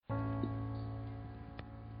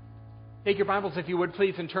Take your Bibles, if you would,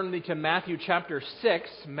 please, and turn me to Matthew chapter 6.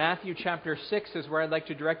 Matthew chapter 6 is where I'd like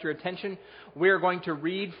to direct your attention. We are going to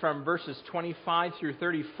read from verses 25 through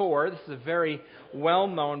 34. This is a very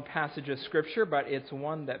well-known passage of Scripture, but it's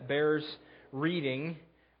one that bears reading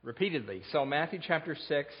repeatedly. So Matthew chapter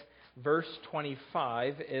 6, verse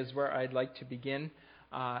 25 is where I'd like to begin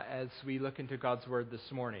as we look into God's Word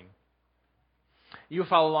this morning. You'll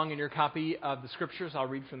follow along in your copy of the Scriptures. I'll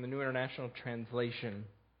read from the New International Translation.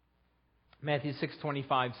 Matthew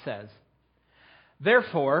 6:25 says,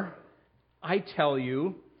 "Therefore, I tell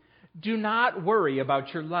you, do not worry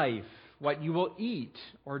about your life, what you will eat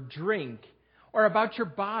or drink, or about your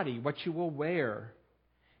body, what you will wear.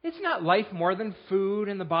 Is not life more than food,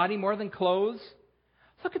 and the body more than clothes?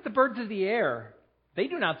 Look at the birds of the air. They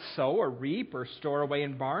do not sow or reap or store away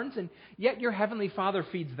in barns, and yet your heavenly Father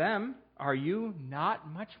feeds them. Are you not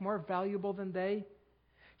much more valuable than they?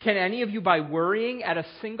 Can any of you, by worrying, add a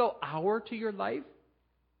single hour to your life?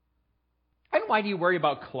 And why do you worry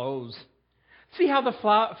about clothes? See how the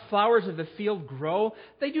flowers of the field grow?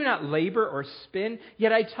 They do not labor or spin.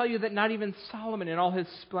 Yet I tell you that not even Solomon in all his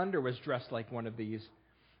splendor was dressed like one of these.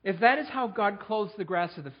 If that is how God clothes the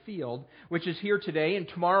grass of the field, which is here today and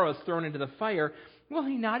tomorrow is thrown into the fire, will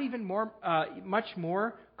He not even much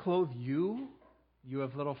more clothe you, you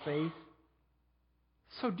of little faith?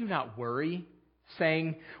 So do not worry,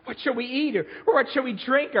 saying, what shall we eat, or what shall we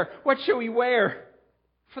drink, or what shall we wear?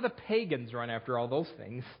 For the pagans run after all those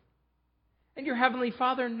things. And your heavenly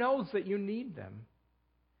Father knows that you need them.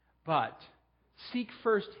 But seek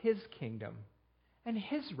first His kingdom and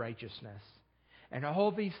His righteousness, and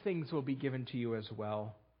all these things will be given to you as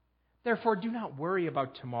well. Therefore, do not worry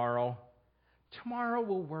about tomorrow. Tomorrow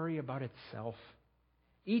will worry about itself.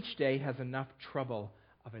 Each day has enough trouble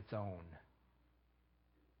of its own."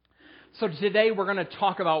 So today we're going to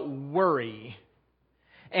talk about worry.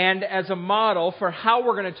 And as a model for how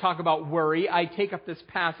we're going to talk about worry, I take up this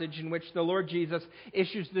passage in which the Lord Jesus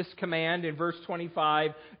issues this command in verse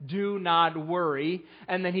 25, do not worry.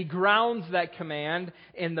 And then He grounds that command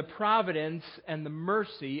in the providence and the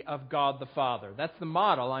mercy of God the Father. That's the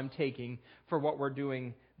model I'm taking for what we're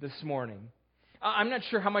doing this morning. I'm not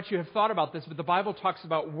sure how much you have thought about this, but the Bible talks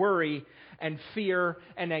about worry and fear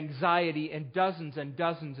and anxiety in dozens and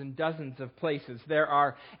dozens and dozens of places. There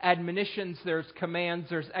are admonitions, there's commands,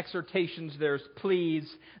 there's exhortations, there's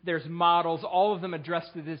pleas, there's models, all of them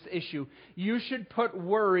addressed to this issue. You should put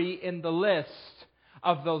worry in the list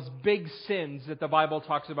of those big sins that the Bible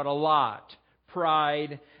talks about a lot.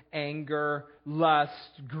 Pride, anger,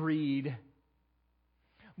 lust, greed.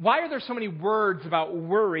 Why are there so many words about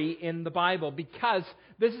worry in the Bible? Because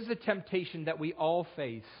this is a temptation that we all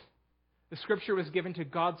face. The Scripture was given to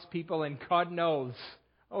God's people, and God knows,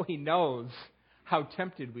 He knows how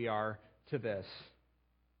tempted we are to this.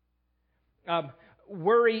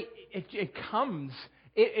 Worry,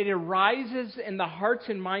 it arises in the hearts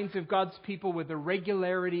and minds of God's people with the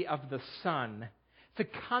regularity of the sun. It's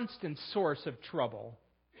a constant source of trouble.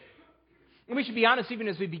 And we should be honest, even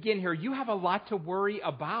as we begin here, you have a lot to worry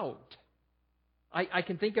about. I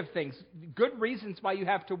can think of things, good reasons why you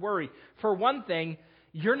have to worry. For one thing,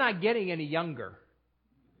 you're not getting any younger.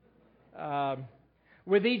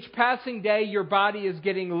 With each passing day, your body is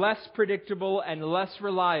getting less predictable and less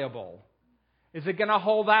reliable. Is it going to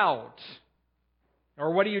hold out?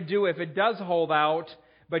 Or what do you do if it does hold out,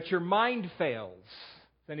 but your mind fails?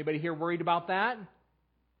 Is anybody here worried about that?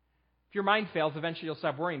 If your mind fails, eventually you'll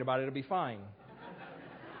stop worrying about it. It'll be fine.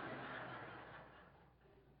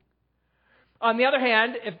 On the other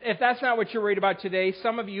hand, if that's not what you're worried about today,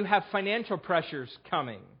 some of you have financial pressures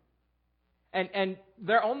coming. And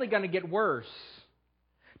they're only going to get worse.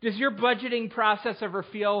 Does your budgeting process ever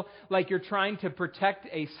feel like you're trying to protect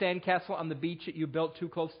a sandcastle on the beach that you built too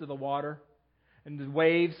close to the water? And the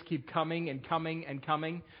waves keep coming and coming and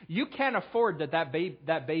coming. You can't afford that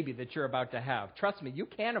baby that you're about to have. Trust me, you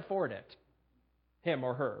can't afford it. Him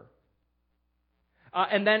or her.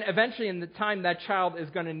 And then eventually in the time, that child is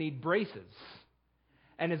going to need braces.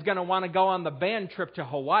 And is going to want to go on the band trip to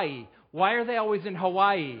Hawaii. Why are they always in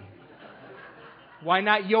Hawaii? Why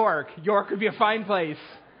not York? York would be a fine place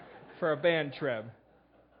for a band trip.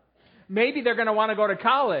 Maybe they're going to want to go to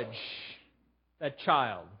college, that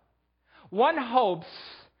child. One hopes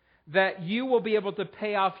that you will be able to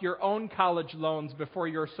pay off your own college loans before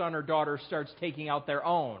your son or daughter starts taking out their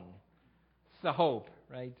own. It's the hope,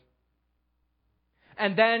 right?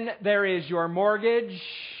 And then there is your mortgage,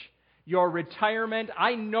 your retirement.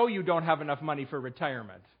 I know you don't have enough money for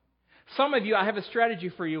retirement. Some of you, I have a strategy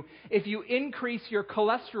for you. If you increase your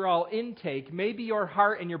cholesterol intake, maybe your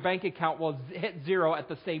heart and your bank account will hit zero at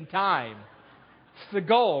the same time. It's the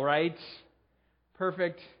goal, right?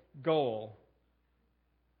 Perfect goal.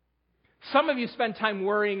 Some of you spend time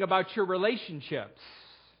worrying about your relationships.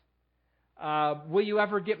 Will you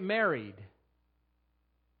ever get married?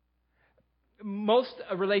 Most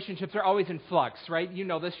relationships are always in flux, right? You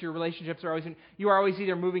know this. Your relationships are always you are always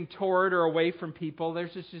either moving toward or away from people.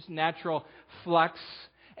 There's just natural flux,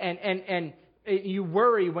 and you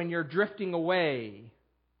worry when you're drifting away.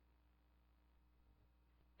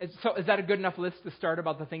 So, is that a good enough list to start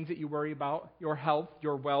about the things that you worry about? Your health,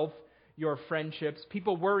 your wealth, your friendships.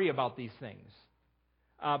 People worry about these things.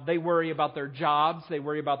 They worry about their jobs. They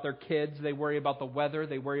worry about their kids. They worry about the weather.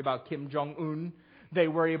 They worry about Kim Jong-un. They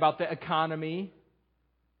worry about the economy.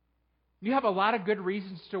 You have a lot of good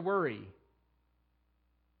reasons to worry.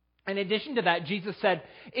 In addition to that, Jesus said,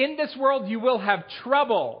 in this world you will have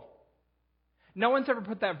trouble. No one's ever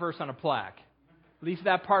put that verse on a plaque. At least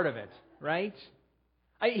that part of it, right?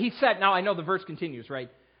 He said, now I know the verse continues, right?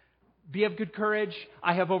 Be of good courage.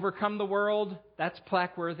 I have overcome the world. That's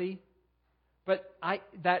plaque worthy. But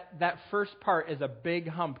that first part is a big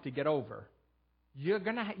hump to get over. You are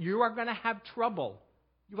going to have trouble.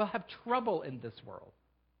 You will have trouble in this world.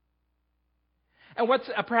 And what's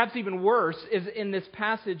perhaps even worse is in this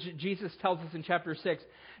passage, Jesus tells us in chapter 6,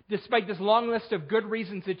 despite this long list of good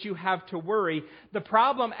reasons that you have to worry, the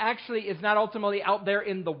problem actually is not ultimately out there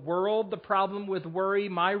in the world. The problem with worry,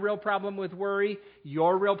 my real problem with worry,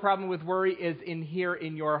 your real problem with worry is in here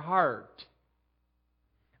in your heart.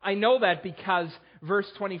 I know that because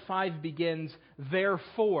verse 25 begins,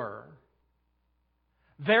 therefore.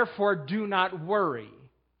 Therefore, do not worry.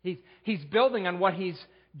 He's building on what he's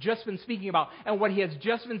just been speaking about. And what he has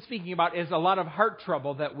just been speaking about is a lot of heart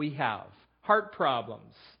trouble that we have. Heart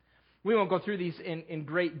problems. We won't go through these in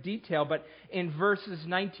great detail, but in verses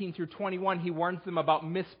 19 through 21, he warns them about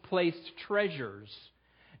misplaced treasures.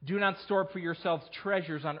 Do not store up for yourselves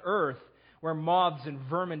treasures on earth where moths and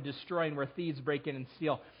vermin destroy and where thieves break in and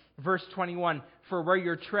steal. Verse 21, for where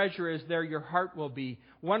your treasure is, there your heart will be.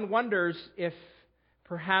 One wonders if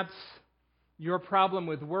perhaps your problem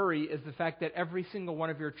with worry is the fact that every single one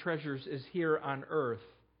of your treasures is here on earth.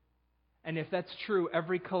 And if that's true,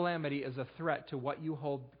 every calamity is a threat to what you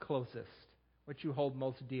hold closest, what you hold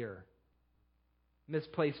most dear.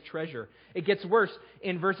 Misplaced treasure. It gets worse.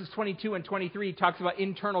 In verses 22 and 23, he talks about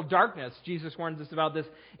internal darkness. Jesus warns us about this.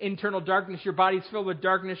 Internal darkness. Your body's filled with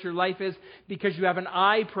darkness. Your life is because you have an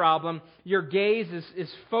eye problem. Your gaze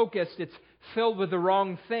is focused. It's filled with the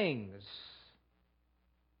wrong things.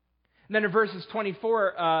 And then in verse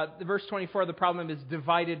 24, the problem is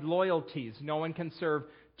divided loyalties. No one can serve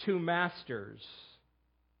two masters.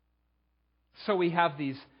 So we have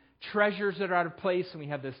these treasures that are out of place, and we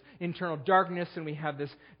have this internal darkness, and we have this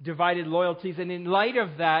divided loyalties. And in light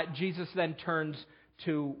of that, Jesus then turns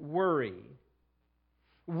to worry.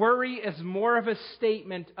 Worry is more of a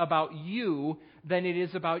statement about you than it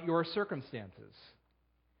is about your circumstances.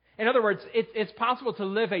 In other words, it's possible to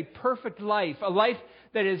live a perfect life, a life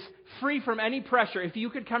that is free from any pressure. If you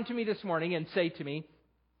could come to me this morning and say to me,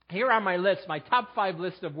 here on my list, my top 5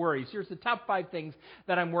 list of worries. Here's the top 5 things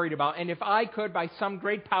that I'm worried about. And if I could, by some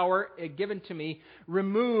great power given to me,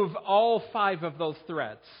 remove all 5 of those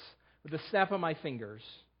threats with the snap of my fingers,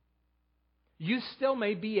 you still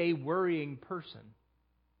may be a worrying person.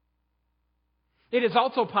 It is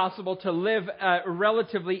also possible to live a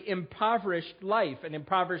relatively impoverished life, an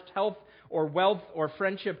impoverished health or wealth or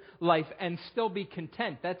friendship life, and still be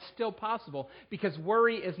content. That's still possible because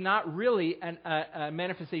worry is not really a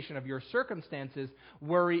manifestation of your circumstances.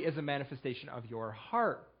 Worry is a manifestation of your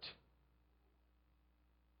heart.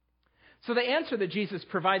 So the answer that Jesus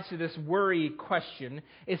provides to this worry question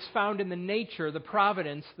is found in the nature, the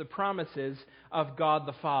providence, the promises of God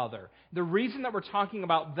the Father. The reason that we're talking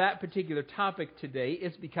about that particular topic today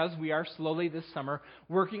is because we are slowly this summer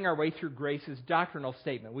working our way through Grace's doctrinal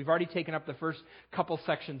statement. We've already taken up the first couple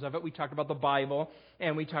sections of it. We talked about the Bible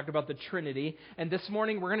and we talked about the Trinity. And this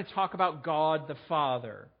morning we're going to talk about God the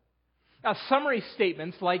Father. Now, summary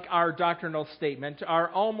statements like our doctrinal statement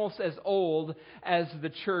are almost as old as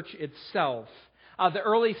the church itself. The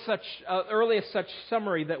earliest such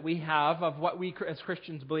summary that we have of what we as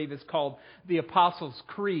Christians believe is called the Apostles'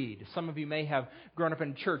 Creed. Some of you may have grown up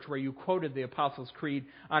in church where you quoted the Apostles' Creed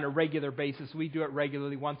on a regular basis. We do it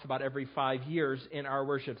regularly once about every 5 years in our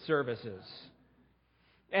worship services.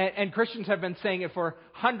 And Christians have been saying it for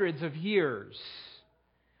hundreds of years.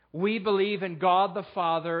 We believe in God the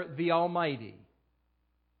Father, the Almighty.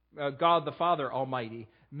 God the Father Almighty,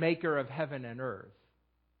 maker of heaven and earth.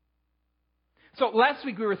 So last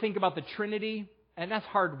week we were thinking about the Trinity, and that's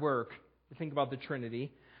hard work to think about the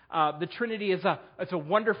Trinity. The Trinity is a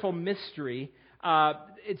wonderful mystery.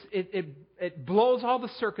 It blows all the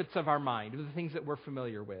circuits of our mind, the things that we're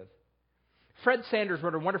familiar with. Fred Sanders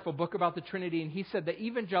wrote a wonderful book about the Trinity, and he said that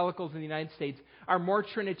evangelicals in the United States are more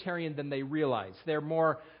Trinitarian than they realize. They're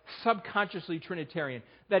more subconsciously Trinitarian.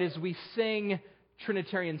 That is, we sing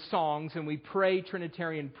Trinitarian songs, and we pray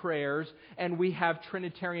Trinitarian prayers, and we have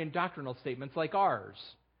Trinitarian doctrinal statements like ours.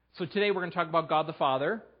 So today we're going to talk about God the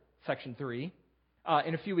Father, section 3.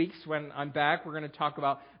 In a few weeks, when I'm back, we're going to talk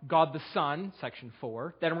about God the Son, section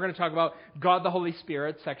 4. Then we're going to talk about God the Holy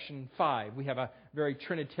Spirit, section 5. We have a very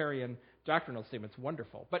Trinitarian doctrinal statement. It's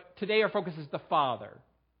wonderful. But today our focus is the Father.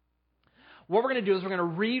 What we're going to do is we're going to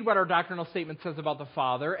read what our doctrinal statement says about the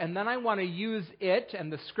Father, and then I want to use it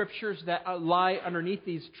and the scriptures that lie underneath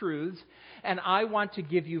these truths, and I want to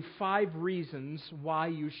give you 5 reasons why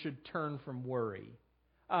you should turn from worry.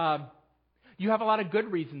 You have a lot of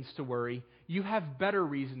good reasons to worry. You have better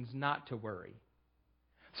reasons not to worry.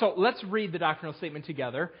 So let's read the doctrinal statement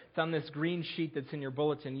together. It's on this green sheet that's in your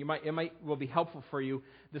bulletin. It will be helpful for you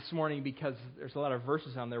this morning because there's a lot of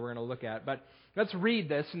verses on there we're going to look at. But let's read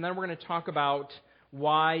this, and then we're going to talk about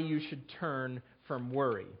why you should turn from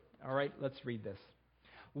worry. All right, let's read this.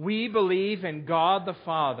 We believe in God the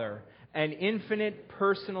Father, an infinite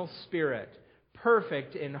personal Spirit,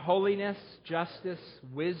 perfect in holiness, justice,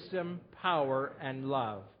 wisdom, power, and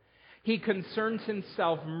love. He concerns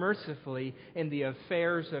himself mercifully in the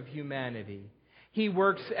affairs of humanity. He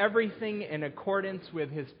works everything in accordance with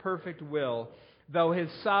his perfect will, though his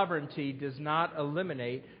sovereignty does not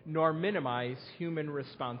eliminate nor minimize human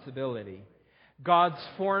responsibility. God's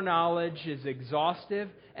foreknowledge is exhaustive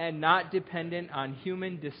and not dependent on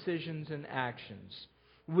human decisions and actions.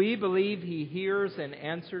 We believe he hears and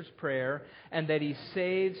answers prayer, and that he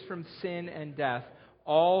saves from sin and death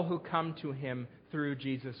all who come to him through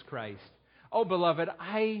Jesus Christ. Oh, beloved,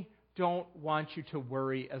 I don't want you to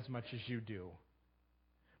worry as much as you do.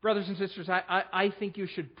 Brothers and sisters, I think you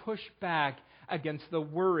should push back against the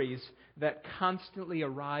worries that constantly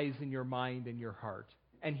arise in your mind and your heart.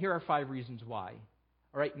 And here are 5 reasons why.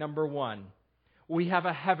 All right, number 1, we have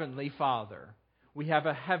a heavenly Father. We have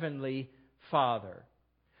a heavenly Father.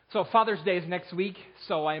 So Father's Day is next week,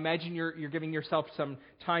 so I imagine you're giving yourself some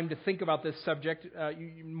time to think about this subject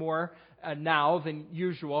more now than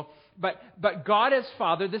usual. But God as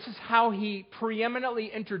Father, this is how He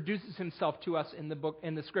preeminently introduces Himself to us in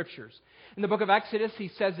the Scriptures. In the book of Exodus, He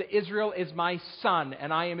says that Israel is my son,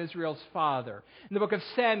 and I am Israel's father. In the book of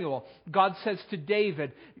Samuel, God says to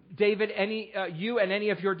David, you and any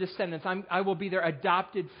of your descendants, I will be their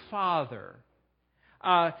adopted father.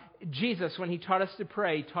 Jesus, when He taught us to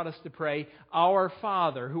pray, Our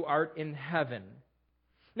Father who art in heaven.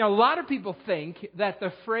 Now, a lot of people think that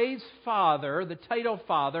the phrase Father, the title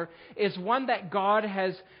Father, is one that God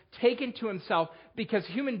has taken to Himself because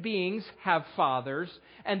human beings have fathers,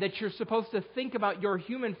 and that you're supposed to think about your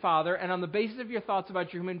human father, and on the basis of your thoughts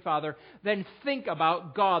about your human father, then think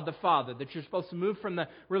about God the Father, that you're supposed to move from the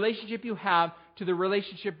relationship you have to the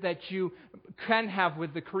relationship that you can have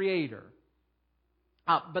with the Creator.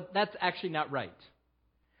 But that's actually not right.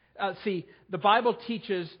 See, the Bible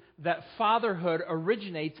teaches that fatherhood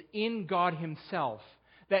originates in God Himself.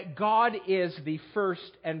 That God is the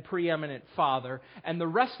first and preeminent Father, and the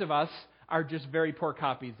rest of us are just very poor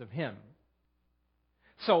copies of Him.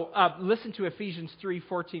 So listen to Ephesians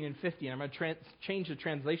 3:14 and 15. I'm going to change the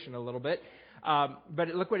translation a little bit. But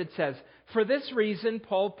look what it says. For this reason,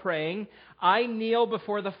 Paul praying, I kneel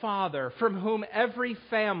before the Father, from whom every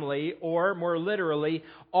family, or more literally,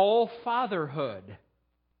 all fatherhood.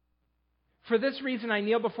 For this reason, I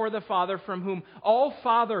kneel before the Father, from whom all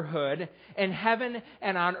fatherhood in heaven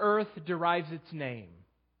and on earth derives its name.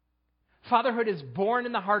 Fatherhood is born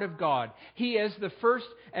in the heart of God. He is the first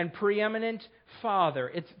and preeminent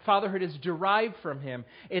Father. Fatherhood is derived from Him.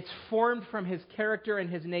 It's formed from His character and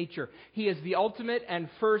His nature. He is the ultimate and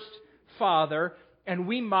first Father, and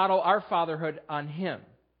we model our fatherhood on Him.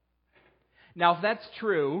 Now, if that's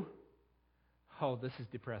true, this is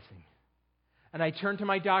depressing. And I turn to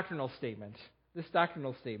my doctrinal statement. This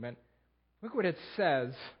doctrinal statement, look what it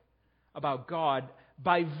says about God.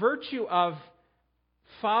 By virtue of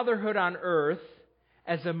fatherhood on earth,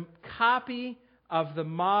 as a copy of the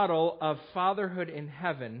model of fatherhood in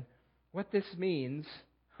heaven, what this means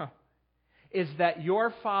is that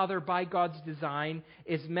your father, by God's design,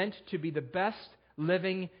 is meant to be the best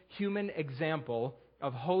living human example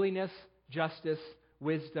of holiness, justice,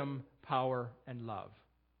 wisdom, power, and love.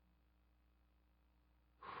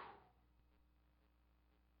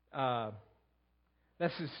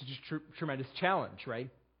 This is a tremendous challenge, right?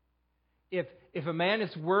 If a man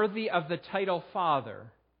is worthy of the title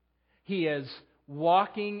Father, he is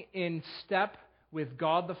walking in step with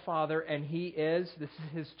God the Father, and this is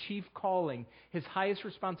his chief calling, his highest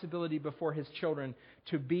responsibility before his children,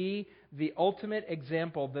 to be the ultimate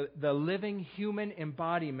example, the living human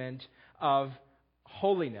embodiment of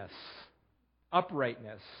holiness,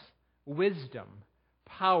 uprightness, wisdom,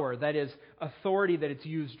 power, that is, authority that it's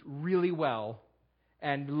used really well,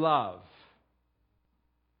 and love.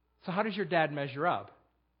 So how does your dad measure up?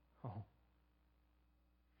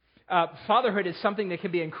 Fatherhood is something that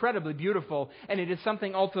can be incredibly beautiful, and it is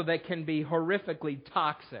something also that can be horrifically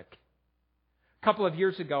toxic. A couple of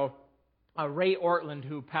years ago, Ray Ortland,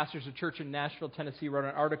 who pastors a church in Nashville, Tennessee, wrote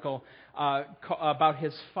an article about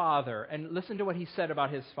his father. And listen to what he said about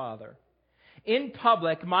his father. In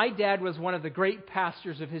public, my dad was one of the great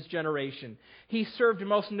pastors of his generation. He served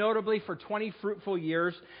most notably for 20 fruitful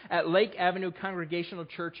years at Lake Avenue Congregational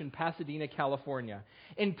Church in Pasadena, California.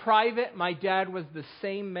 In private, my dad was the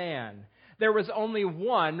same man. There was only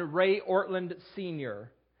one Ray Ortland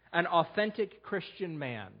Sr., an authentic Christian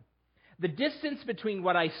man. The distance between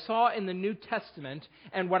what I saw in the New Testament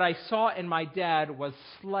and what I saw in my dad was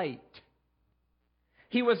slight.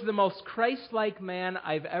 He was the most Christ-like man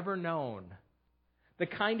I've ever known. The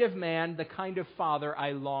kind of man, the kind of father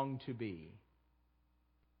I long to be.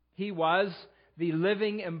 He was the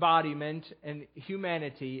living embodiment and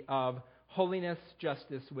humanity of holiness,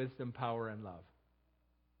 justice, wisdom, power, and love.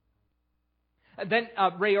 And then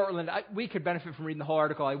Ray Ortland, we could benefit from reading the whole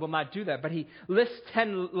article. I will not do that. But he lists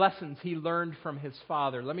 10 lessons he learned from his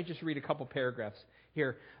father. Let me just read a couple paragraphs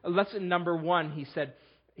here. Lesson number 1, he said,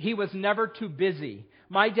 he was never too busy.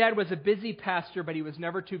 My dad was a busy pastor, but he was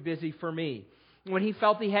never too busy for me. When he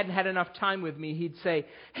felt he hadn't had enough time with me, he'd say,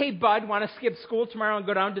 "Hey, bud, want to skip school tomorrow and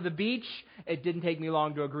go down to the beach?" It didn't take me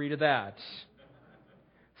long to agree to that.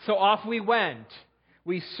 So off we went.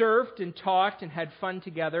 We surfed and talked and had fun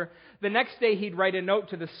together. The next day, he'd write a note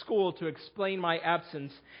to the school to explain my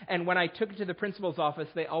absence. And when I took it to the principal's office,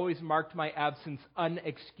 they always marked my absence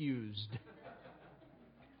unexcused.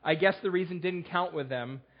 I guess the reason didn't count with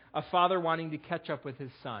them, a father wanting to catch up with his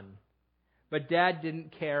son. But Dad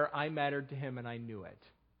didn't care. I mattered to him, and I knew it.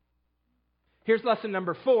 Here's lesson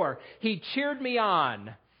number 4. He cheered me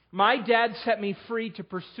on. My dad set me free to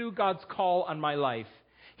pursue God's call on my life.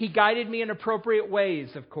 He guided me in appropriate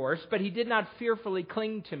ways, of course, but he did not fearfully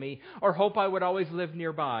cling to me or hope I would always live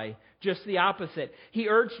nearby. Just the opposite. He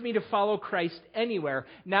urged me to follow Christ anywhere.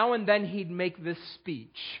 Now and then he'd make this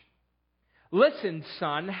speech. Listen,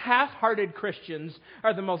 son, half-hearted Christians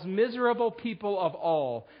are the most miserable people of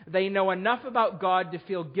all. They know enough about God to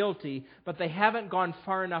feel guilty, but they haven't gone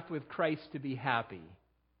far enough with Christ to be happy.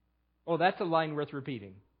 Oh, that's a line worth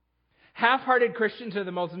repeating. Half-hearted Christians are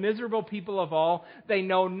the most miserable people of all. They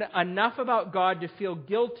know enough about God to feel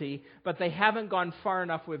guilty, but they haven't gone far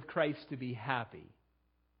enough with Christ to be happy.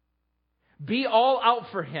 Be all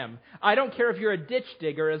out for Him. I don't care if you're a ditch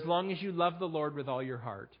digger as long as you love the Lord with all your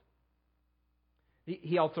heart.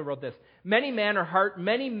 He also wrote this. Many men are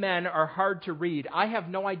hard to read. I have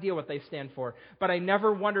no idea what they stand for, but I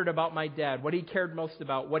never wondered about my dad, what he cared most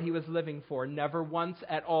about, what he was living for. Never once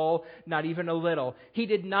at all, not even a little. He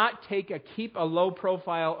did not keep a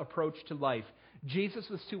low-profile approach to life. Jesus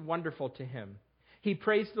was too wonderful to him. He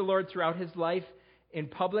praised the Lord throughout his life, in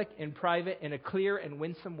public, in private, in a clear and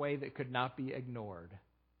winsome way that could not be ignored.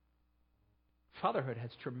 Fatherhood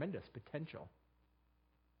has tremendous potential.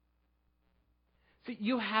 See,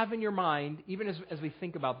 you have in your mind, even as we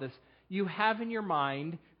think about this, you have in your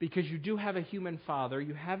mind, because you do have a human father,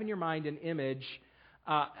 you have in your mind an image,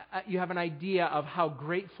 you have an idea of how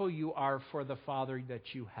grateful you are for the father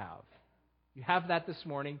that you have. You have that this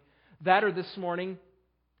morning. That or this morning,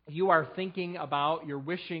 you are thinking about, you're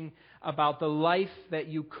wishing about the life that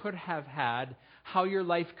you could have had, how your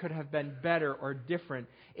life could have been better or different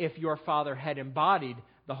if your father had embodied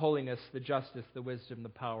the holiness, the justice, the wisdom, the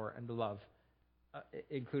power, and the love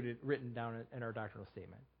written down in our doctrinal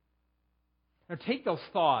statement. Now take those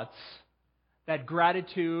thoughts, that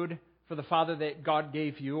gratitude for the father that God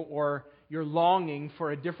gave you, or your longing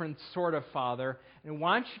for a different sort of father, and I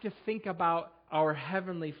want you to think about our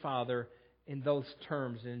Heavenly Father in those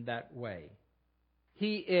terms, in that way.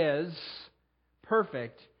 He is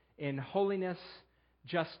perfect in holiness,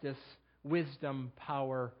 justice, wisdom,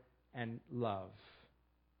 power, and love.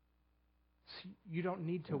 So you don't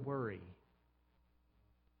need to worry.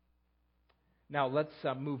 Now, let's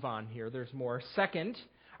move on here. There's more. Second,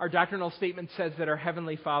 our doctrinal statement says that our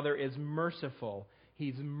Heavenly Father is merciful.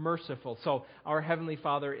 He's merciful. So, our Heavenly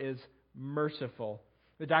Father is merciful.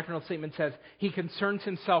 The doctrinal statement says He concerns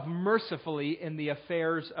Himself mercifully in the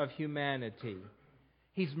affairs of humanity.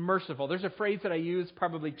 He's merciful. There's a phrase that I use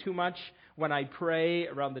probably too much when I pray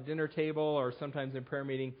around the dinner table or sometimes in prayer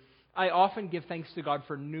meeting. I often give thanks to God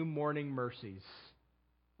for new morning mercies.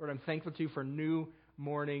 Lord, I'm thankful to you for new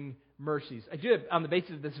morning mercies. I do it on the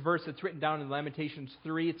basis of this verse that's written down in Lamentations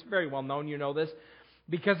 3. It's very well known, you know this.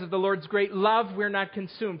 Because of the Lord's great love, we're not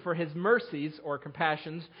consumed, for His mercies, or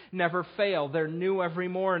compassions, never fail. They're new every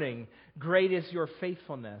morning. Great is your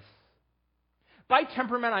faithfulness. By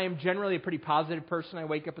temperament, I am generally a pretty positive person. I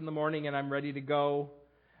wake up in the morning and I'm ready to go.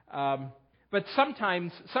 But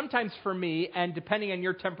sometimes for me, and depending on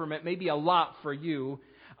your temperament, maybe a lot for you,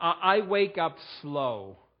 I wake up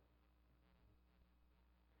slow.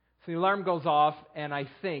 So the alarm goes off and I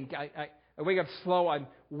think, I wake up slow. I'm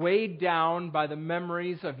weighed down by the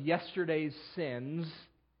memories of yesterday's sins,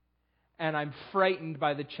 and I'm frightened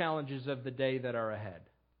by the challenges of the day that are ahead. Has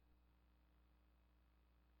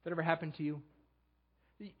that ever happened to you?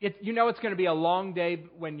 You know it's going to be a long day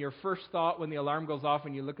when your first thought, when the alarm goes off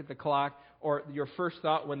and you look at the clock, or your first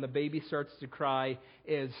thought when the baby starts to cry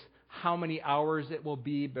is how many hours it will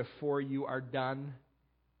be before you are done.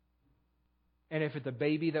 And if it's a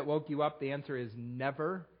baby that woke you up, the answer is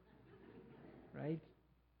never. Right?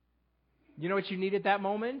 You know what you need at that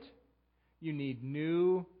moment? You need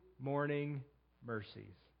new morning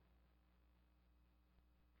mercies.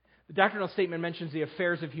 The doctrinal statement mentions the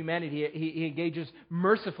affairs of humanity. He engages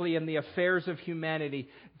mercifully in the affairs of humanity.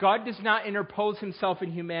 God does not interpose Himself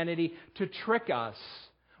in humanity to trick us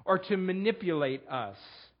or to manipulate us.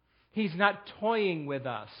 He's not toying with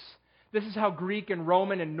us. This is how Greek and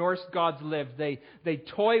Roman and Norse gods lived. They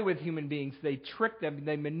toy with human beings. They trick them.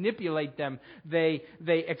 They manipulate them. They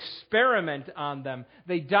experiment on them.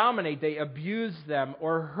 They dominate. They abuse them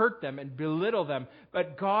or hurt them and belittle them.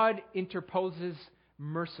 But God interposes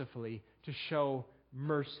mercifully to show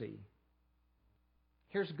mercy.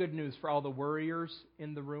 Here's good news for all the worriers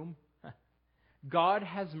in the room. God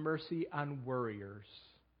has mercy on worriers.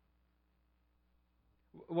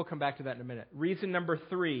 We'll come back to that in a minute. Reason number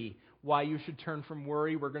 3 why you should turn from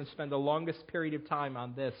worry. We're going to spend the longest period of time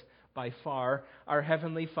on this by far. Our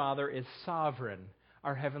Heavenly Father is sovereign.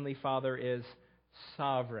 Our Heavenly Father is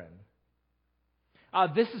sovereign.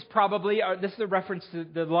 This is a reference to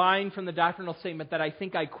the line from the doctrinal statement that I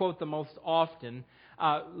think I quote the most often.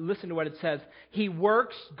 Listen to what it says.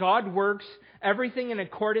 God works everything in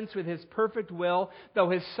accordance with His perfect will, though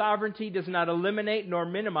His sovereignty does not eliminate nor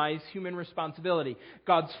minimize human responsibility.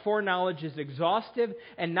 God's foreknowledge is exhaustive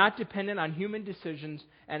and not dependent on human decisions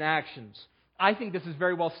and actions. I think this is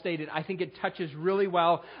very well stated. I think it touches really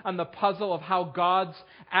well on the puzzle of how God's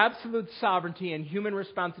absolute sovereignty and human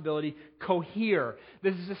responsibility cohere.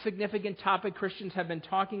 This is a significant topic. Christians have been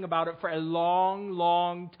talking about it for a long,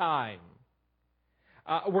 long time.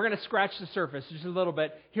 We're going to scratch the surface just a little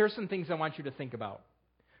bit. Here's some things I want you to think about.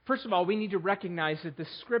 First of all, we need to recognize that the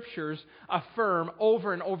Scriptures affirm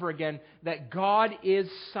over and over again that God is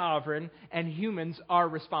sovereign and humans are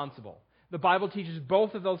responsible. The Bible teaches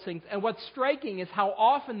both of those things. And what's striking is how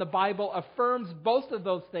often the Bible affirms both of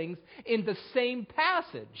those things in the same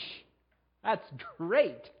passage. That's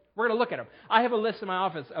great. We're going to look at them. I have a list in my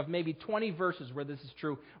office of maybe 20 verses where this is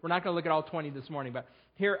true. We're not going to look at all 20 this morning, but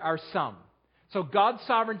here are some. So God's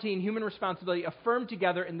sovereignty and human responsibility affirmed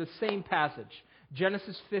together in the same passage.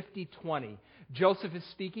 Genesis 50:20. Joseph is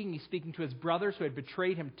speaking. He's speaking to his brothers who had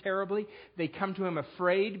betrayed him terribly. They come to him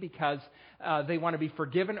afraid because they want to be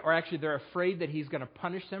forgiven, or actually they're afraid that he's going to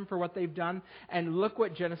punish them for what they've done. And look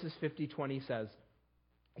what Genesis 50:20 says.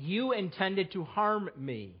 You intended to harm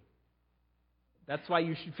me. That's why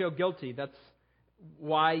you should feel guilty. That's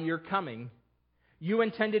why you're coming. You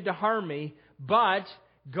intended to harm me, but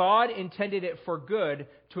God intended it for good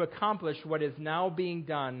to accomplish what is now being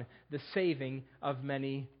done, the saving of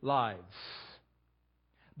many lives.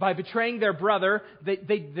 By betraying their brother,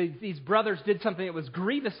 these brothers did something that was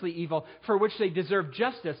grievously evil, for which they deserved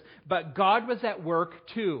justice, but God was at work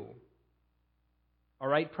too. All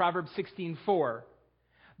right, Proverbs 16:4.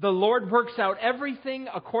 The Lord works out everything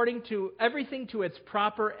to its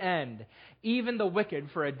proper end, even the wicked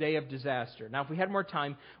for a day of disaster. Now, if we had more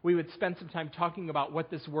time, we would spend some time talking about what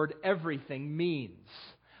this word everything means.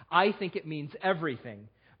 I think it means everything,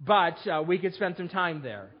 but we could spend some time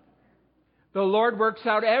there. The Lord works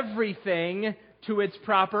out everything to its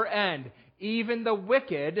proper end, even the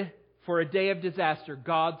wicked for a day of disaster.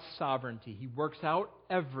 God's sovereignty. He works out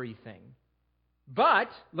everything. But,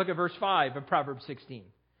 look at verse 5 of Proverbs 16.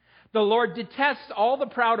 The Lord detests all the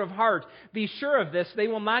proud of heart. Be sure of this, they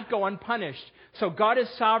will not go unpunished. So God is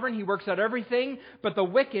sovereign, He works out everything, but the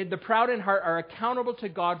wicked, the proud in heart, are accountable to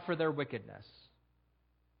God for their wickedness.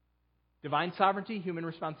 Divine sovereignty, human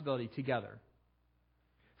responsibility, together.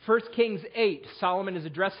 1 Kings 8, Solomon is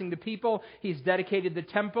addressing the people. He's dedicated the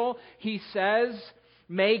temple. He says,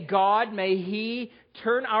 may He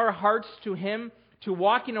turn our hearts to Him, to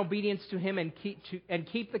walk in obedience to Him and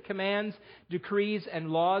keep the commands, decrees,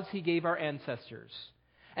 and laws He gave our ancestors.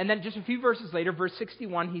 And then just a few verses later, verse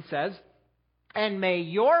 61, he says, and may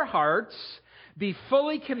your hearts be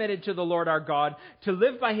fully committed to the Lord our God, to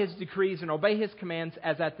live by His decrees and obey His commands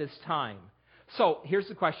as at this time. So, here's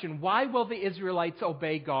the question. Why will the Israelites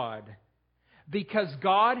obey God? Because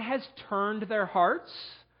God has turned their hearts,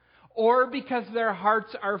 or because their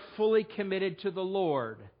hearts are fully committed to the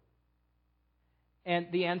Lord? And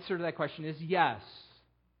the answer to that question is yes.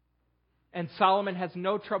 And Solomon has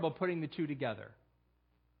no trouble putting the two together.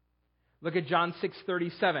 Look at John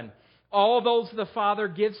 6:37. All those the Father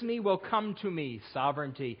gives me will come to me,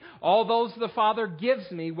 sovereignty. All those the Father gives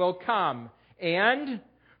me will come, and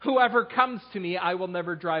whoever comes to me, I will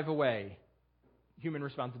never drive away. Human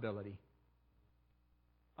responsibility.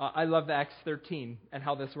 I love Acts 13 and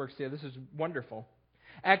how this works here. This is wonderful.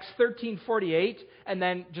 Acts 13:48, and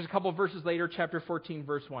then just a couple of verses later, chapter 14,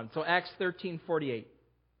 verse 1. So Acts 13:48.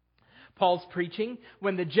 Paul's preaching.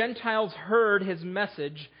 When the Gentiles heard his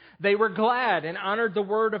message, they were glad and honored the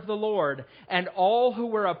word of the Lord, and all who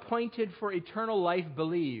were appointed for eternal life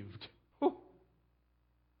believed. Whew.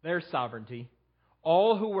 There's sovereignty.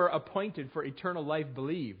 All who were appointed for eternal life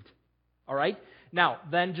believed. All right? Now,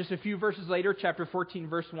 then just a few verses later, chapter 14,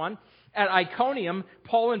 verse 1. At Iconium,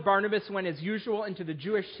 Paul and Barnabas went as usual into the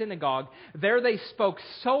Jewish synagogue. There they spoke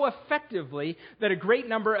so effectively that a great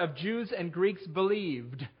number of Jews and Greeks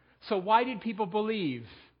believed. So why did people believe?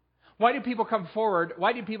 Why did people come forward?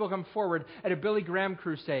 Why did people come forward at a Billy Graham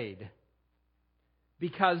crusade?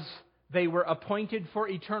 Because they were appointed for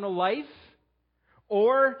eternal life?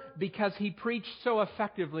 Or because he preached so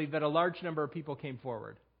effectively that a large number of people came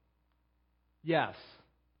forward? Yes,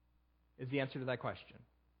 is the answer to that question.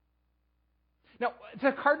 Now,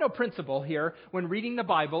 the cardinal principle here when reading the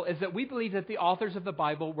Bible is that we believe that the authors of the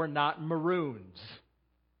Bible were not maroons.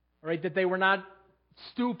 Right? That they were not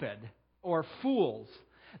stupid or fools.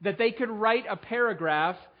 That they could write a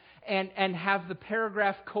paragraph and have the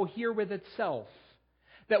paragraph cohere with itself.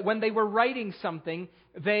 That when they were writing something,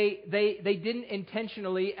 they didn't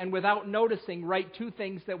intentionally and without noticing write two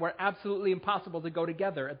things that were absolutely impossible to go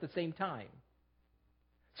together at the same time.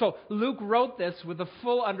 So Luke wrote this with a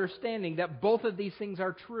full understanding that both of these things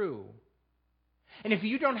are true. And if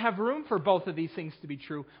you don't have room for both of these things to be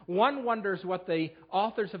true, one wonders what the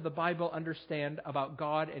authors of the Bible understand about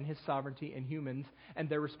God and His sovereignty and humans and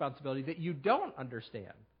their responsibility that you don't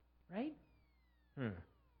understand. Right?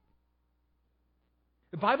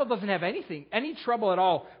 The Bible doesn't have any trouble at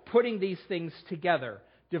all putting these things together.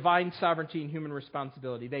 Divine sovereignty and human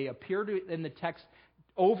responsibility. They appear in the text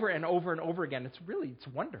over and over and over again. It's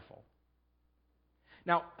wonderful.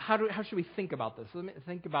 Now, how should we think about this? Let me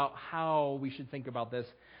think about how we should think about this.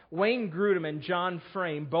 Wayne Grudem and John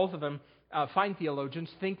Frame, both of them fine theologians,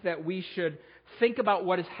 think that we should think about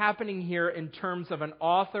what is happening here in terms of an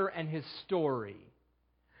author and his story.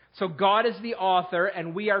 So God is the author,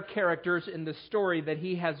 and we are characters in the story that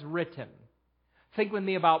He has written. Think with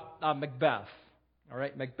me about Macbeth. All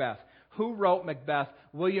right, Macbeth. Who wrote Macbeth?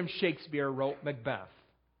 William Shakespeare wrote Macbeth.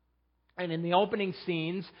 And in the opening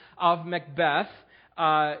scenes of Macbeth,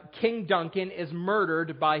 King Duncan is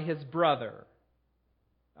murdered by his brother.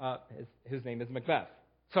 His name is Macbeth.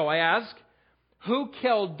 So I ask, who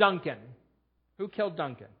killed Duncan? Who killed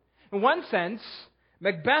Duncan? In one sense,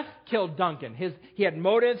 Macbeth killed Duncan. He had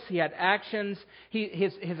motives, he had actions,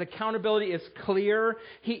 his accountability is clear.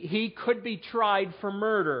 He could be tried for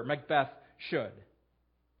murder, Macbeth should.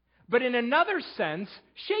 But in another sense,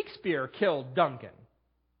 Shakespeare killed Duncan.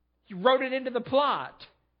 He wrote it into the plot.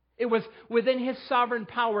 It was within his sovereign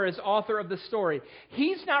power as author of the story.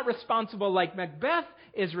 He's not responsible like Macbeth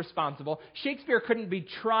is responsible. Shakespeare couldn't be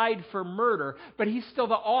tried for murder, but he's still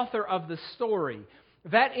the author of the story.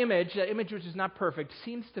 That image which is not perfect,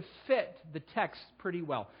 seems to fit the text pretty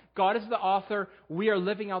well. God is the author. We are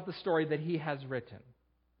living out the story that He has written.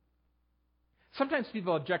 Sometimes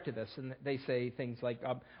people object to this, and they say things like,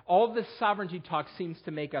 all of this sovereignty talk seems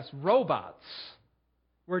to make us robots.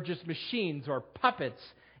 We're just machines or puppets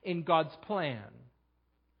in God's plan.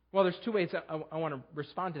 Well, there's two ways I want to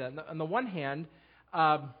respond to that. On the one hand,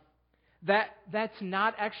 that's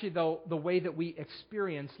not actually the way that we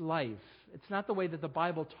experience life. It's not the way that the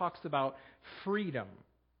Bible talks about freedom.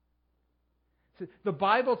 So the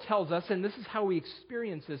Bible tells us, and this is how we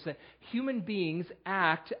experience this, that human beings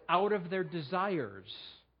act out of their desires.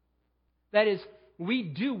 That is, we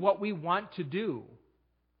do what we want to do.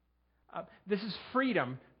 This is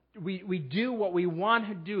freedom. We do what we want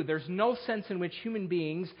to do. There's no sense in which human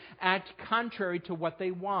beings act contrary to what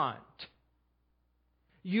they want.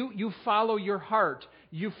 You follow your heart.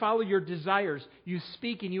 You follow your desires. You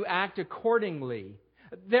speak and you act accordingly.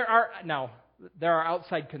 There are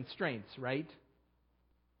outside constraints, right?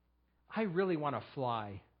 I really want to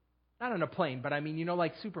fly. Not on a plane, but I mean,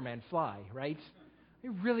 like Superman, fly, right? I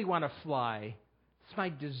really want to fly. It's my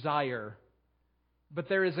desire. But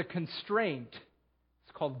there is a constraint.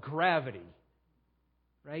 It's called gravity,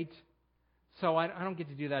 right? So I don't get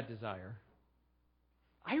to do that desire.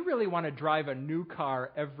 I really want to drive a new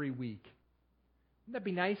car every week. Wouldn't that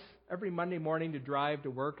be nice? Every Monday morning to drive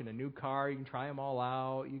to work in a new car. You can try them all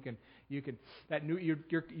out.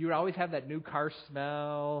 You always have that new car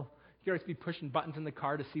smell. You can always be pushing buttons in the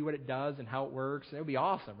car to see what it does and how it works. It would be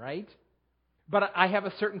awesome, right? But I have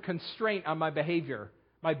a certain constraint on my behavior.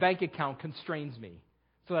 My bank account constrains me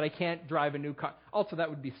so that I can't drive a new car. Also, that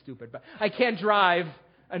would be stupid, but I can't drive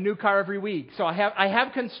a new car every week. So I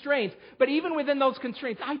have constraints, but even within those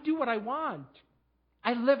constraints, I do what I want.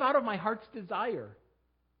 I live out of my heart's desire.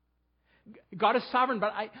 God is sovereign,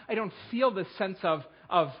 but I don't feel this sense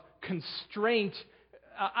of constraint.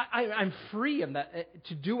 I'm free in that,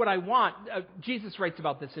 to do what I want. Jesus writes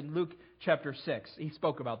about this in Luke chapter 6. He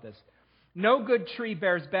spoke about this. No good tree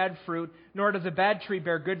bears bad fruit, nor does a bad tree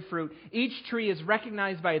bear good fruit. Each tree is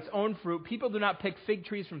recognized by its own fruit. People do not pick fig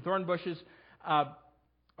trees from thorn bushes,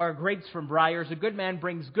 or grapes from briars. A good man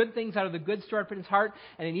brings good things out of the good stored up in his heart,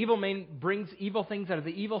 and an evil man brings evil things out of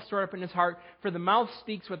the evil stored up in his heart. For the mouth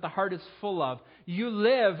speaks what the heart is full of. You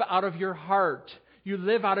live out of your heart. You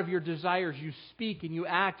live out of your desires. You speak and you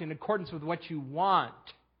act in accordance with what you want.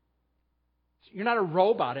 You're not a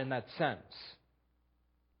robot in that sense.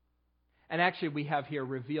 And actually, we have here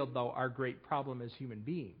revealed, though, our great problem as human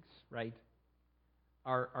beings, right?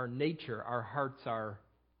 Our nature, our hearts are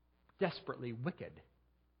desperately wicked.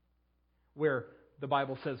 We're, the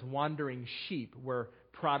Bible says, wandering sheep. We're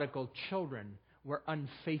prodigal children. We're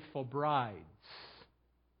unfaithful brides.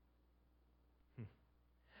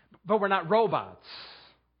 But we're not robots.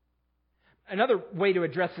 Another way to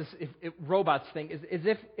address this robots thing is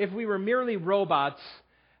if we were merely robots,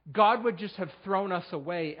 God would just have thrown us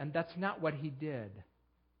away, and that's not what He did.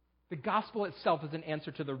 The gospel itself is an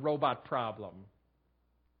answer to the robot problem.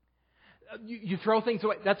 You throw things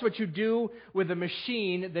away. That's what you do with a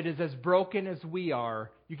machine that is as broken as we are.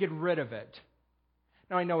 You get rid of it.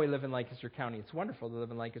 Now, I know we live in Lancaster County. It's wonderful to live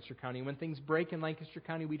in Lancaster County. When things break in Lancaster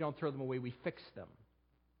County, we don't throw them away. We fix them.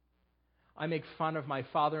 I make fun of my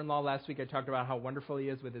father-in-law. Last week I talked about how wonderful he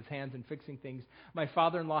is with his hands and fixing things. My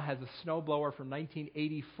father-in-law has a snowblower from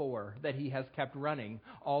 1984 that he has kept running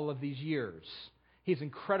all of these years. He's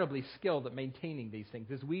incredibly skilled at maintaining these things.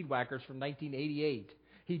 His weed whacker's from 1988.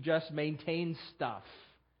 He just maintains stuff.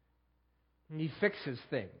 And he fixes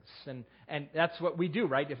things. And that's what we do,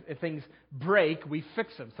 right? If things break, we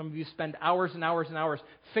fix them. Some of you spend hours and hours and hours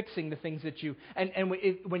fixing the things that you... And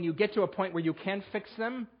when you get to a point where you can fix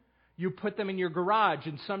them, you put them in your garage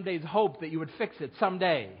and some days hope that you would fix it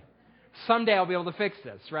someday. Someday I'll be able to fix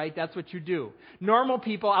this, right? That's what you do. Normal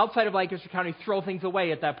people outside of Lancaster County throw things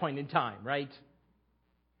away at that point in time, right?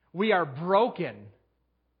 We are broken.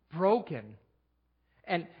 Broken.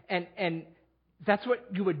 And that's what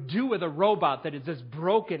you would do with a robot that is as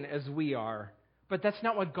broken as we are. But that's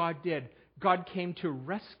not what God did. God came to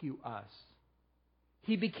rescue us.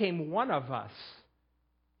 He became one of us.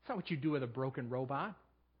 That's not what you do with a broken robot.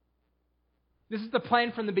 This is the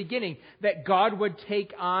plan from the beginning, that God would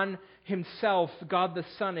take on Himself, God the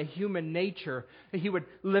Son, a human nature, that He would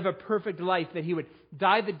live a perfect life, that He would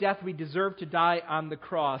die the death we deserve to die on the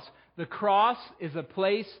cross. The cross is a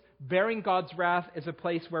place, bearing God's wrath is a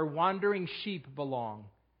place where wandering sheep belong,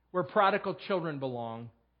 where prodigal children belong.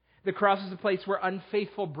 The cross is a place where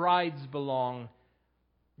unfaithful brides belong.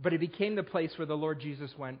 But it became the place where the Lord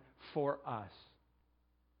Jesus went for us.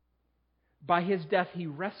 By His death, He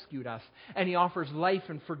rescued us, and He offers life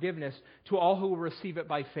and forgiveness to all who will receive it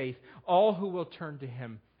by faith, all who will turn to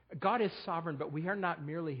Him. God is sovereign, but we are not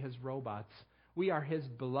merely His robots. We are His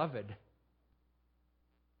beloved.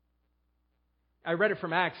 I read it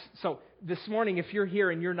from Acts. So this morning, if you're here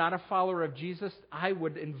and you're not a follower of Jesus, I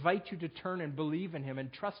would invite you to turn and believe in Him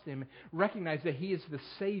and trust Him. Recognize that He is the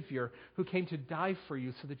Savior who came to die for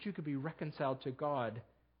you so that you could be reconciled to God.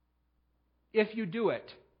 If you do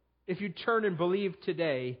it, if you turn and believe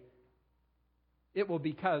today, it will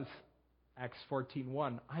be because, Acts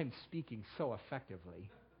 14:1, I'm speaking so effectively.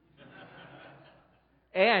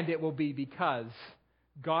 And it will be because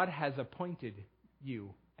God has appointed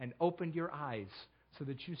you and opened your eyes so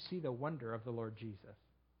that you see the wonder of the Lord Jesus.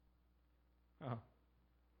 Oh.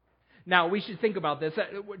 Now, we should think about this.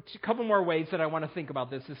 A couple more ways that I want to think about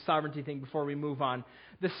this sovereignty thing before we move on.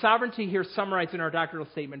 The sovereignty here summarized in our doctrinal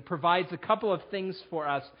statement provides a couple of things for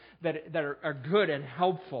us that are good and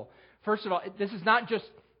helpful. First of all, this is not just,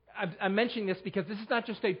 I'm mentioning this because this is not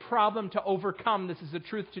just a problem to overcome. This is a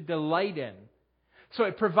truth to delight in. So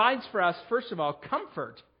it provides for us, first of all,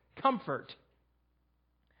 comfort.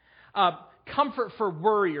 Comfort for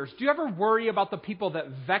worriers. Do you ever worry about the people that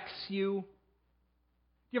vex you?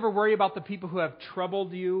 Do you ever worry about the people who have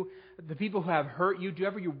troubled you, the people who have hurt you? Do you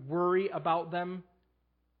ever worry about them?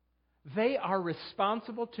 They are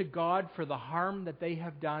responsible to God for the harm that they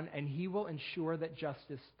have done, and He will ensure that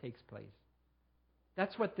justice takes place.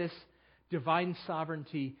 That's what this divine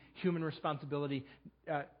sovereignty, human responsibility,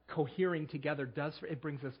 cohering together does. It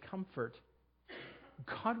brings us comfort.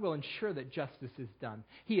 God will ensure that justice is done.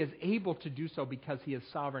 He is able to do so because He is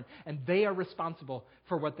sovereign, and they are responsible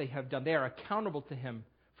for what they have done. They are accountable to Him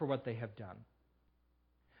for what they have done.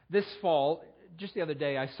 This fall, just the other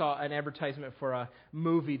day, I saw an advertisement for a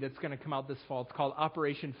movie that's going to come out this fall. It's called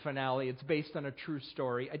Operation Finale. It's based on a true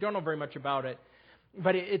story. I don't know very much about it,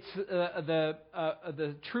 but it's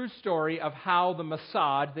the true story of how the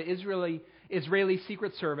Mossad, the Israeli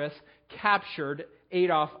Secret Service, captured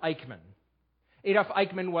Adolf Eichmann. Adolf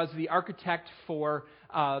Eichmann was the architect for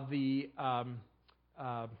World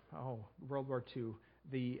War II,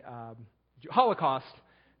 the Holocaust.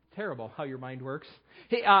 Terrible how your mind works.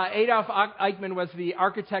 Adolf Eichmann was the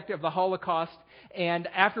architect of the Holocaust, and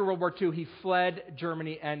after World War II, he fled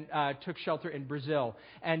Germany and took shelter in Brazil.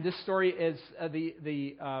 And this story is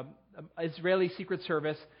the Israeli Secret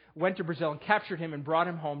Service went to Brazil and captured him and brought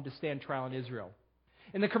him home to stand trial in Israel.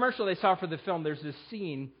 In the commercial they saw for the film, there's this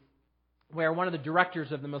scene where one of the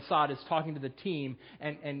directors of the Mossad is talking to the team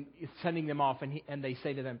and sending them off, and they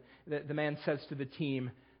say to them, the man says to the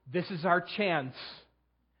team, "This is our chance.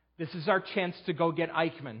 This is our chance to go get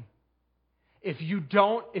Eichmann. If you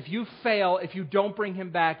fail, if you don't bring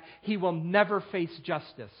him back, he will never face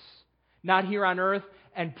justice. Not here on earth,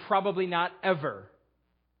 and probably not ever."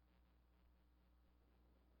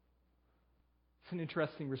 It's an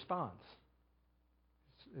interesting response.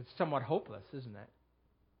 It's somewhat hopeless, isn't it?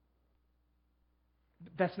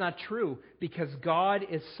 That's not true, because God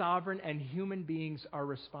is sovereign and human beings are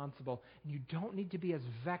responsible. You don't need to be as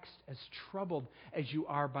vexed, as troubled as you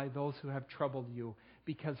are by those who have troubled you,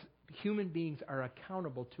 because human beings are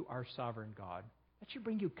accountable to our sovereign God. That should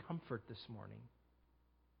bring you comfort this morning.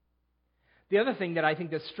 The other thing that I think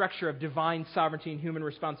the structure of divine sovereignty and human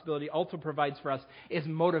responsibility also provides for us is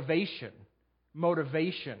motivation.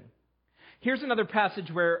 Motivation. Here's another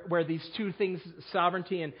passage where these two things,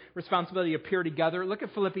 sovereignty and responsibility, appear together. Look at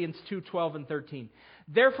Philippians 2:12 and 13.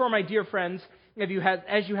 "Therefore, my dear friends,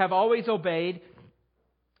 as you have always obeyed,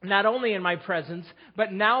 not only in my presence,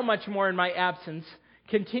 but now much more in my absence,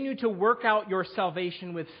 continue to work out your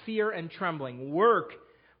salvation with fear and trembling." Work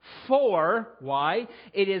for, why?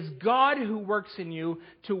 It is God who works in you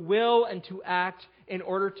to will and to act in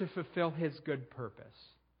order to fulfill His good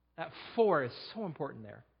purpose. That "for" is so important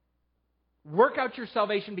there. Work out your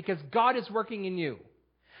salvation because God is working in you.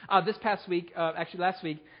 This past week, last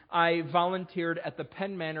week, I volunteered at the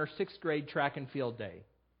Penn Manor 6th grade track and field day.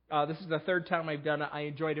 This is the third time I've done it. I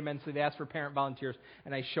enjoyed it immensely. They asked for parent volunteers,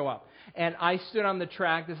 and I show up. And I stood on the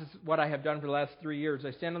track. This is what I have done for the last 3 years. I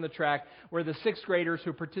stand on the track where the 6th graders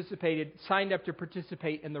who signed up to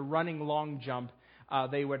participate in the running long jump.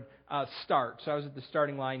 They would start. So I was at the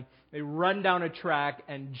starting line. They run down a track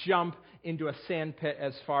and jump into a sand pit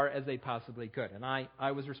as far as they possibly could. And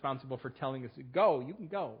I was responsible for telling us, "Go, you can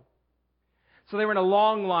go." So they were in a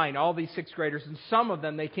long line, all these 6th graders, and some of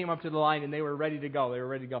them, they came up to the line and they were ready to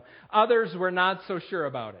go. Others were not so sure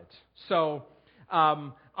about it. So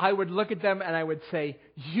I would look at them and I would say,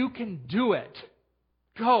 "You can do it.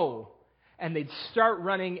 Go." And they'd start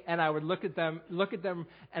running, and I would look at them,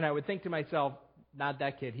 and I would think to myself, "Not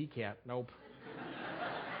that kid, he can't. Nope."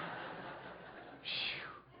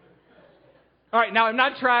 All right, now I'm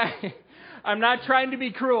not trying to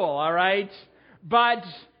be cruel, all right? But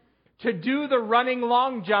to do the running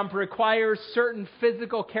long jump requires certain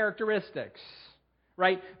physical characteristics,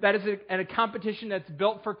 right? That is a competition that's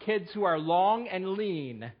built for kids who are long and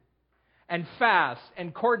lean and fast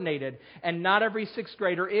and coordinated, and not every 6th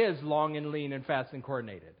grader is long and lean and fast and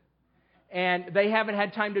coordinated. And they haven't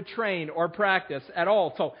had time to train or practice at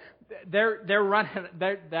all. So they're running,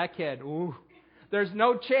 that kid, ooh, there's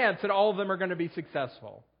no chance that all of them are going to be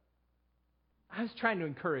successful. I was trying to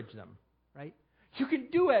encourage them, right? You can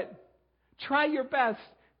do it. Try your best.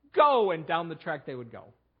 Go. And down the track they would go.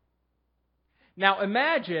 Now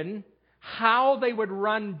imagine how they would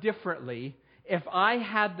run differently if I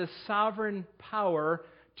had the sovereign power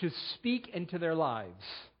to speak into their lives.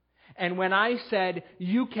 And when I said,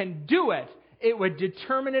 you can do it, it would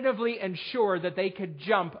determinatively ensure that they could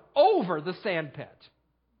jump over the sandpit.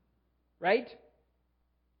 Right?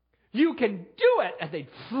 You can do it, and they'd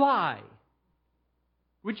fly.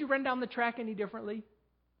 Would you run down the track any differently?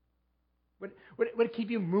 Would it keep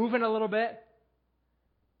you moving a little bit?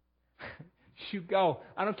 You go.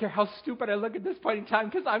 I don't care how stupid I look at this point in time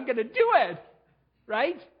because I'm going to do it.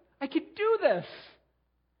 Right? I can do this.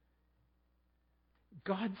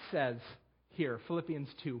 God says here, Philippians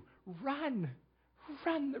 2, run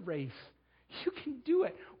the race. You can do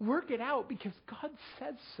it. Work it out because God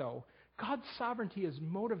says so. God's sovereignty is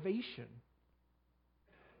motivation.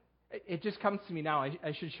 It just comes to me now.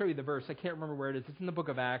 I should show you the verse. I can't remember where it is. It's in the book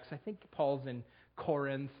of Acts. I think Paul's in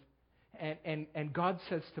Corinth. And God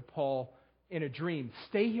says to Paul in a dream,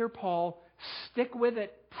 stay here, Paul. Stick with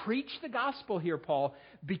it. Preach the gospel here, Paul,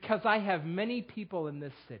 because I have many people in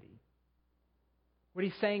this city. What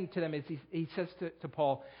he's saying to them is he says to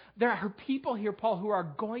Paul, there are people here, Paul, who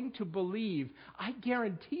are going to believe. I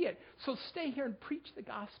guarantee it. So stay here and preach the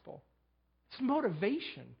gospel. It's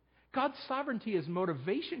motivation. God's sovereignty is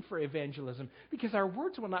motivation for evangelism because our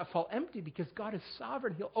words will not fall empty because God is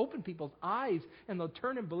sovereign. He'll open people's eyes and they'll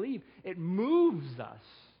turn and believe. It moves us.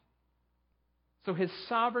 So his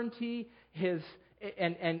sovereignty,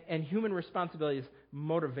 and human responsibility is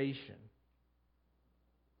motivation.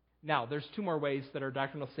 Now, there's two more ways that our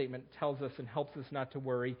doctrinal statement tells us and helps us not to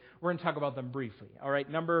worry. We're going to talk about them briefly. All right,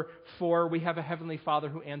 number 4, we have a Heavenly Father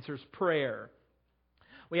who answers prayer.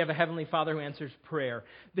 We have a Heavenly Father who answers prayer.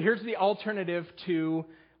 Here's the alternative to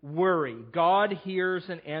worry. God hears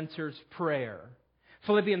and answers prayer.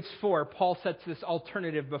 Philippians 4, Paul sets this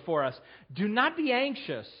alternative before us. Do not be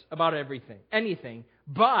anxious about anything,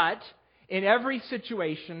 but in every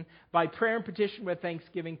situation, by prayer and petition with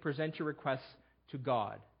thanksgiving, present your requests to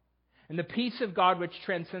God. And the peace of God, which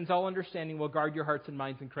transcends all understanding, will guard your hearts and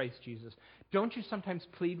minds in Christ Jesus. Don't you sometimes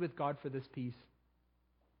plead with God for this peace?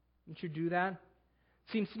 Don't you do that?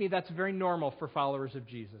 It seems to me that's very normal for followers of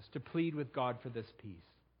Jesus, to plead with God for this peace.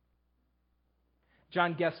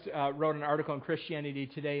 John Guest wrote an article in Christianity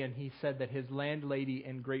Today, and he said that his landlady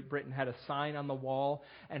in Great Britain had a sign on the wall,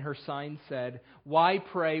 and her sign said, "Why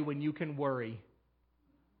pray when you can worry?"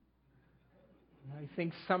 I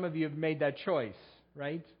think some of you have made that choice,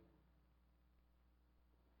 right?